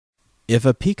If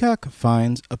a Peacock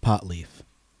Finds a Pot Leaf,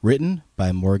 written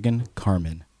by Morgan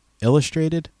Carmen,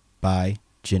 illustrated by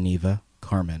Geneva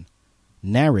Carmen,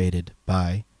 narrated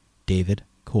by David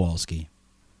Kowalski.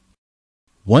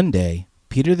 One day,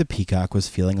 Peter the Peacock was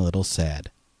feeling a little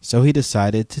sad, so he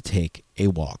decided to take a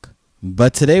walk.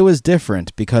 But today was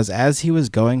different because as he was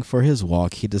going for his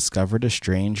walk, he discovered a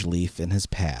strange leaf in his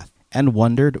path and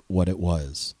wondered what it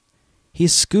was. He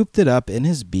scooped it up in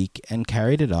his beak and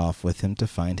carried it off with him to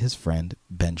find his friend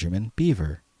Benjamin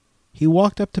Beaver. He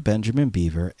walked up to Benjamin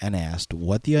Beaver and asked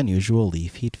what the unusual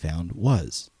leaf he'd found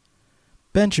was.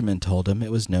 Benjamin told him it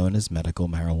was known as medical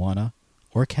marijuana,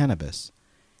 or cannabis,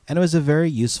 and it was a very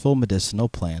useful medicinal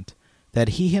plant that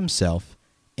he himself,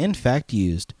 in fact,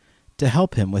 used to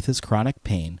help him with his chronic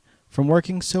pain from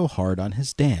working so hard on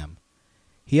his dam.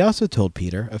 He also told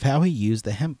Peter of how he used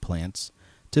the hemp plants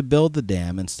to build the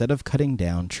dam instead of cutting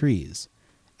down trees,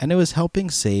 and it was helping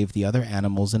save the other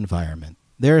animals' environment.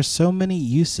 There are so many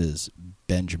uses,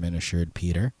 Benjamin assured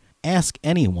Peter. Ask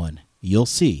anyone, you'll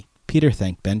see. Peter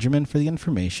thanked Benjamin for the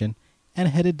information and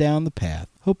headed down the path,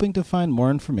 hoping to find more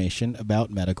information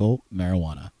about medical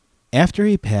marijuana. After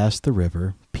he passed the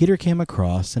river, Peter came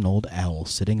across an old owl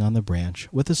sitting on the branch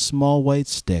with a small white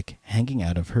stick hanging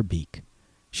out of her beak.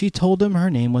 She told him her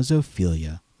name was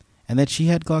Ophelia, and that she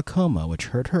had glaucoma which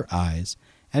hurt her eyes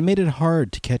and made it hard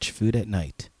to catch food at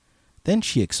night. Then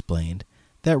she explained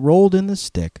that rolled in the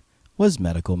stick was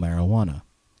medical marijuana.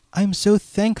 "I am so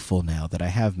thankful now that I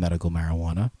have medical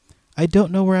marijuana. I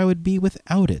don't know where I would be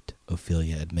without it,"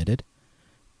 Ophelia admitted.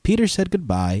 Peter said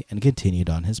goodbye and continued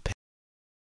on his path.